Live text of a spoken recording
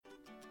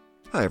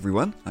Hi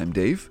everyone, I'm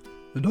Dave.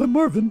 And I'm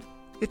Marvin.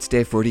 It's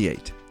day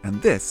 48,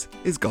 and this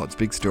is God's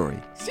Big Story.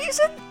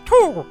 Season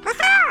 2!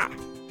 Ha-ha!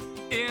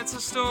 It's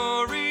a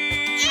story.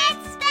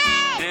 It's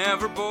big!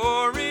 Never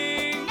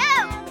boring.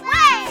 No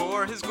way!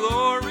 For His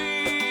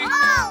glory.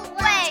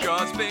 Always! It's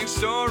God's big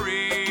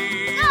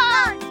story.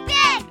 God's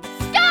big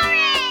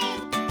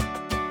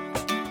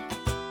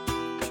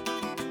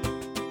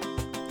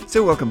story!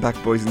 So welcome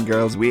back, boys and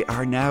girls. We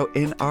are now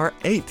in our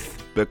 8th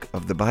book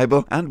of the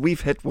Bible, and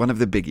we've hit one of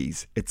the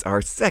biggies. It's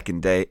our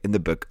second day in the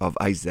book of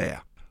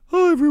Isaiah.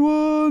 Hi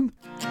everyone.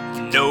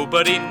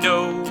 Nobody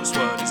knows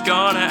what he's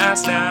gonna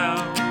ask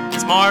now.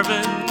 It's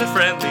Marvin, the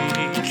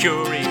friendly,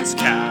 curious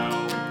cow.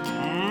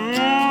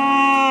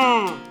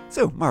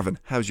 So, Marvin,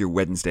 how's your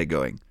Wednesday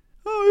going?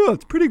 Oh yeah,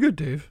 it's pretty good,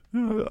 Dave.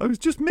 I was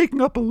just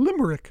making up a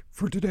limerick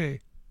for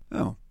today.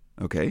 Oh,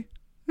 okay.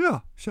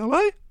 Yeah, shall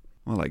I?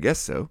 Well, I guess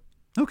so.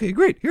 Okay,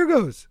 great. Here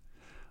goes.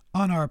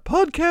 On our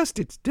podcast,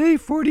 it's day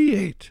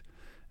 48,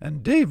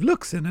 and Dave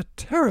looks in a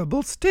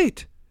terrible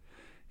state.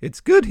 It's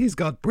good he's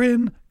got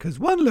Bryn, 'cause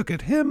one look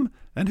at him,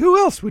 and who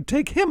else would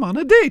take him on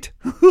a date?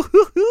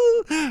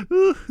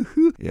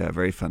 Yeah,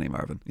 very funny,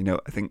 Marvin. I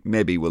think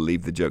maybe we'll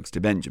leave the jokes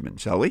to Benjamin,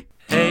 shall we?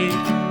 Hey,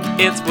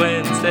 it's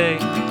Wednesday.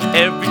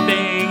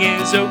 Everything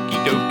is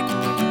okie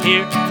doke.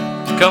 Here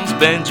comes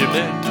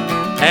Benjamin,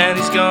 and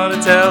he's gonna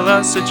tell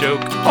us a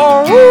joke.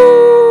 Oh!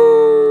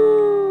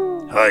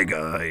 Hi,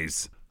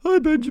 guys. Hi,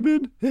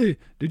 Benjamin. Hey,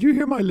 did you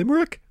hear my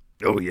limerick?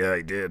 Oh, yeah,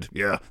 I did.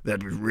 Yeah,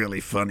 that was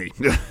really funny.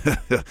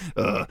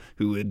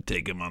 Who would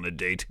take him on a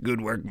date? Good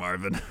work,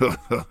 Marvin.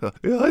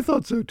 Yeah, I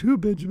thought so too,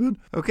 Benjamin.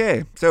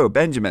 Okay, so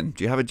Benjamin,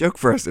 do you have a joke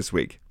for us this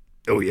week?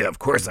 Oh, yeah, of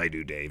course I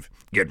do, Dave.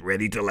 Get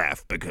ready to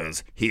laugh,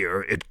 because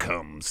here it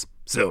comes.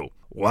 So,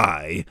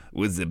 why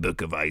was the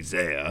book of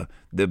Isaiah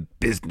the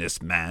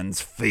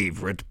businessman's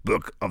favorite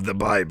book of the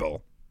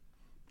Bible?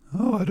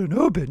 Oh, I don't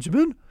know,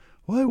 Benjamin.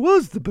 Why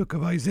was the book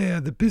of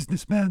Isaiah the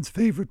businessman's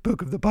favorite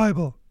book of the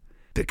Bible?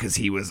 Because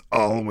he was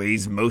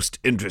always most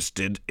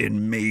interested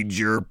in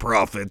major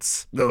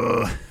profits.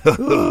 Oh,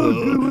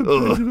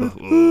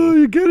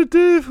 you get it,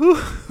 Dave?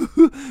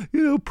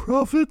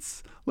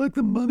 Profits, like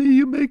the money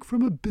you make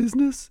from a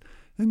business.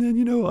 And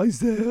then,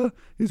 Isaiah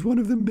is one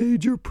of the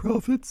major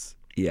prophets.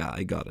 Yeah,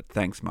 I got it.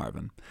 Thanks,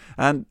 Marvin.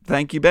 And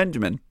thank you,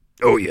 Benjamin.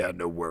 Oh, yeah,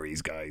 no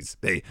worries, guys.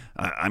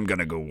 I'm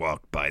gonna go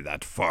walk by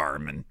that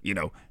farm and,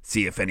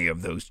 see if any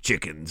of those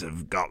chickens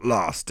have got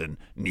lost and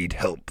need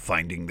help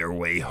finding their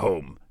way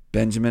home.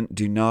 Benjamin,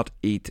 do not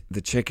eat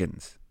the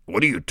chickens.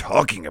 What are you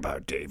talking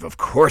about, Dave? Of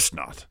course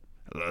not.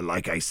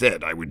 Like I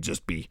said, I would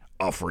just be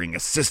offering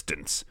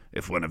assistance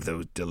if one of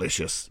those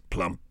delicious,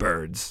 plump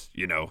birds,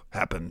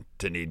 happen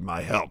to need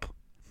my help.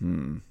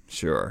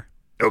 Sure.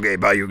 Okay,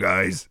 bye, you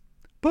guys.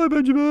 Bye,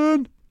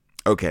 Benjamin.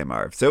 Okay,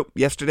 Marv. So,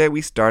 yesterday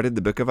we started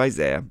the book of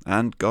Isaiah,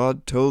 and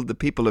God told the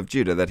people of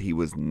Judah that he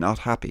was not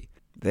happy.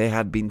 They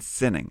had been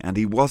sinning, and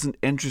he wasn't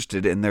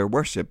interested in their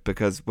worship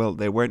because,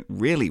 they weren't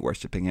really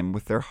worshipping him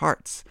with their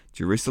hearts.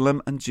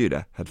 Jerusalem and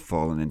Judah had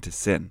fallen into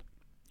sin.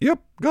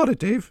 Yep, got it,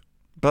 Dave.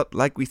 But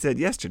like we said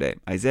yesterday,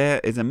 Isaiah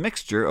is a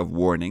mixture of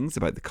warnings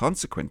about the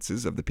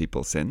consequences of the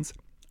people's sins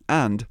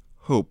and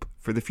hope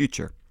for the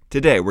future.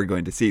 Today we're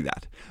going to see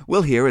that.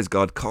 We'll hear as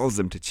God calls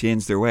them to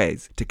change their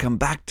ways, to come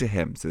back to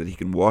him so that he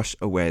can wash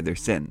away their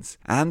sins.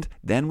 And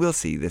then we'll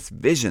see this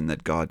vision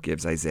that God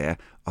gives Isaiah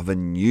of a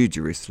new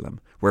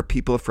Jerusalem, where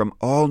people from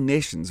all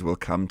nations will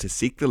come to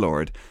seek the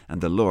Lord, and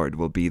the Lord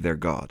will be their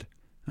God.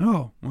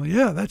 Oh, well,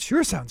 yeah, that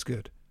sure sounds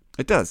good.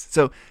 It does.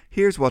 So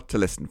here's what to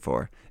listen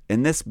for.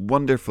 In this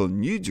wonderful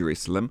new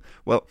Jerusalem,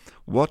 what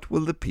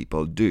will the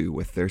people do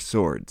with their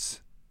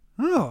swords?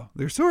 Oh,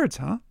 their swords,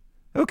 huh?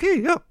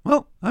 Okay, yeah,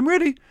 well, I'm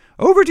ready.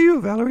 Over to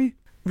you, Valerie.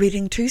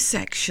 Reading two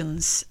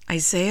sections,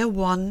 Isaiah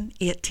 1,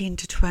 18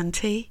 to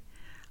 20,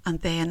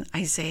 and then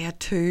Isaiah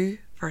 2,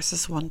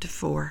 verses 1 to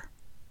 4.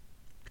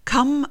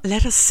 Come,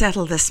 let us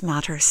settle this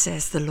matter,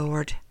 says the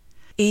Lord.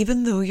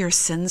 Even though your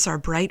sins are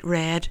bright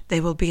red, they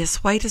will be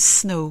as white as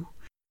snow.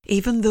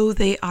 Even though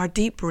they are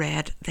deep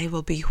red, they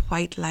will be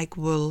white like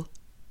wool.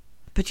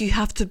 But you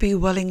have to be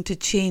willing to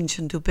change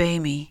and obey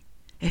me.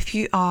 If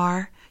you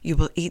are, you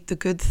will eat the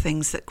good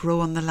things that grow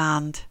on the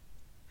land.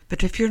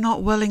 But if you're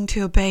not willing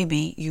to obey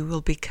me, you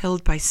will be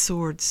killed by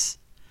swords.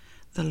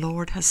 The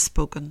Lord has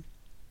spoken.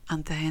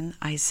 And then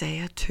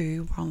Isaiah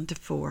 2, 1 to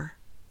 4.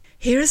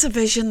 Here is a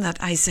vision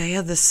that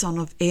Isaiah the son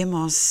of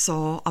Amos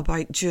saw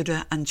about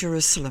Judah and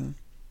Jerusalem.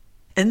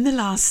 In the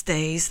last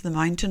days, the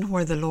mountain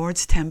where the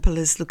Lord's temple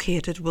is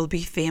located will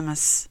be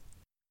famous.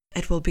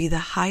 It will be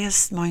the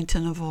highest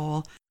mountain of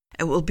all.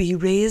 It will be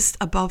raised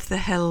above the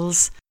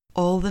hills.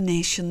 All the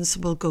nations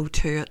will go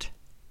to it.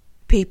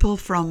 People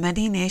from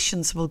many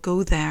nations will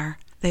go there.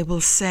 They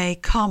will say,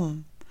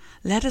 Come,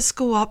 let us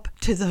go up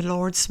to the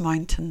Lord's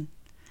mountain.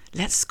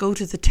 Let's go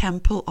to the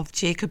temple of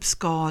Jacob's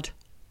God.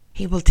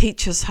 He will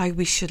teach us how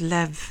we should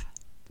live.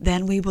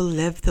 Then we will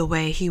live the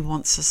way he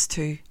wants us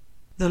to.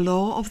 The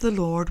law of the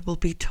Lord will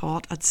be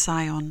taught at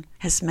Zion.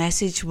 His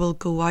message will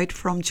go out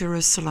from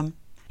Jerusalem.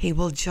 He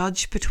will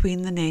judge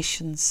between the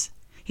nations.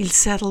 He'll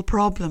settle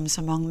problems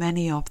among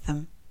many of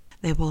them.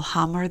 They will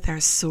hammer their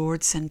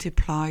swords into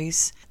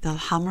ploughs. They'll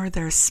hammer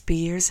their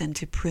spears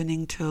into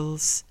pruning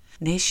tools.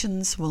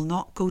 Nations will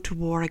not go to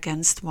war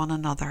against one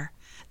another.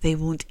 They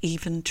won't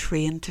even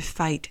train to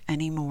fight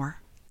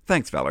anymore.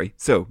 Thanks, Valerie.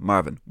 So,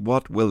 Marvin,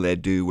 what will they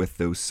do with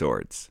those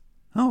swords?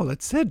 Oh, well,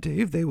 it said,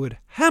 Dave, they would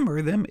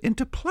hammer them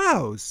into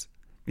ploughs.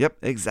 Yep,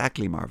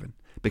 exactly, Marvin.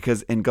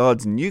 Because in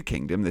God's new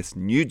kingdom, this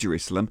new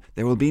Jerusalem,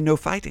 there will be no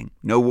fighting,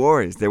 no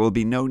wars, there will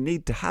be no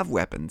need to have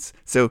weapons.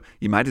 So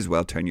you might as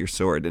well turn your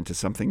sword into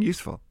something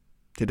useful.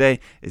 Today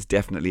is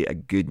definitely a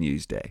good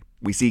news day.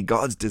 We see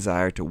God's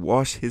desire to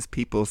wash his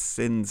people's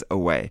sins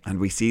away, and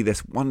we see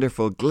this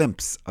wonderful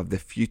glimpse of the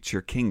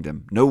future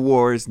kingdom. No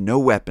wars, no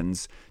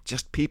weapons,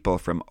 just people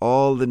from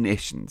all the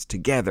nations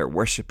together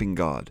worshipping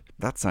God.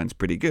 That sounds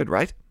pretty good,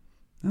 right?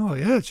 Oh,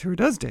 yeah, it sure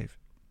does, Dave.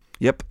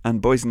 Yep,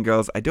 and boys and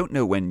girls, I don't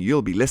know when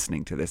you'll be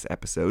listening to this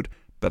episode,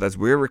 but as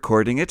we're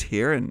recording it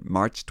here in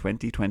March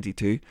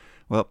 2022,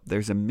 well,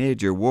 there's a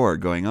major war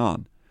going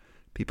on.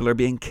 People are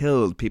being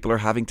killed, people are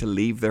having to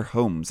leave their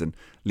homes and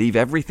leave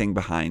everything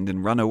behind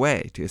and run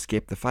away to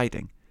escape the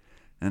fighting.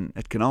 And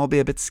it can all be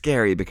a bit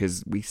scary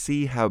because we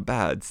see how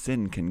bad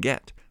sin can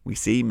get. We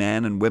see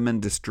men and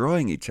women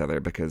destroying each other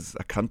because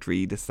a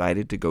country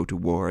decided to go to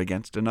war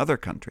against another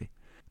country.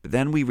 But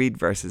then we read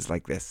verses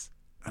like this,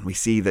 and we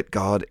see that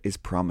God is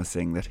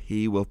promising that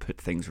he will put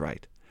things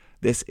right.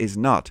 This is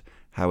not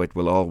how it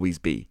will always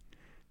be.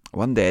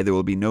 One day there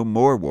will be no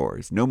more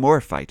wars, no more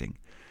fighting,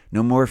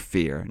 no more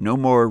fear, no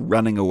more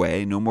running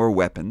away, no more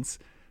weapons.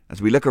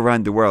 As we look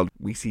around the world,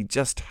 we see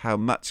just how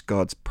much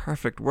God's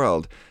perfect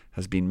world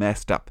has been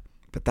messed up.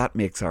 But that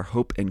makes our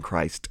hope in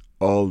Christ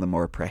all the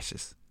more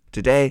precious.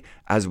 Today,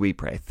 as we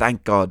pray,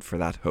 thank God for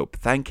that hope.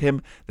 Thank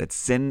him that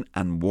sin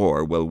and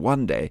war will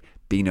one day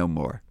be no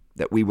more.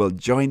 That we will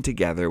join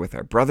together with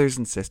our brothers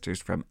and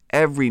sisters from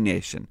every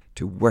nation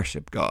to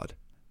worship God.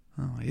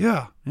 Oh,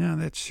 yeah,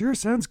 that sure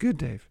sounds good,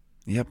 Dave.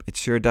 Yep, it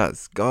sure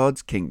does.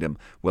 God's kingdom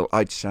will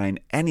outshine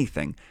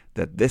anything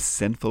that this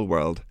sinful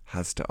world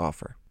has to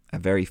offer. A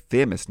very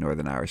famous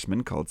Northern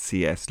Irishman called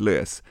C.S.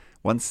 Lewis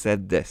once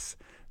said this,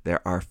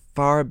 "There are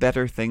far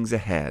better things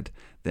ahead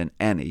than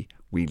any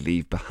we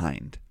leave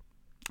behind."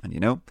 And you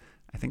know,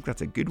 I think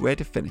that's a good way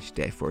to finish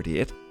Day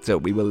 48. So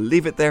we will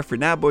leave it there for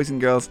now, boys and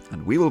girls,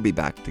 and we will be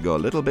back to go a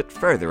little bit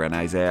further in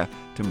Isaiah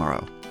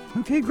tomorrow.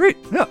 Okay, great.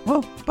 Yeah,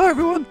 well, bye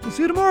everyone. We'll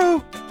see you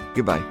tomorrow.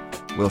 Goodbye.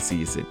 We'll see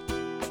you soon.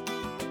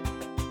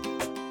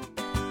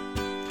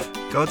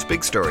 God's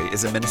Big Story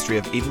is a ministry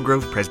of Eden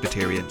Grove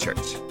Presbyterian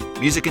Church.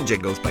 Music and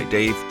jingles by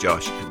Dave,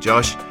 Josh and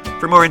Josh.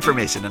 For more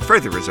information and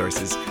further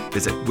resources,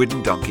 visit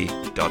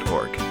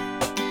woodendonkey.org.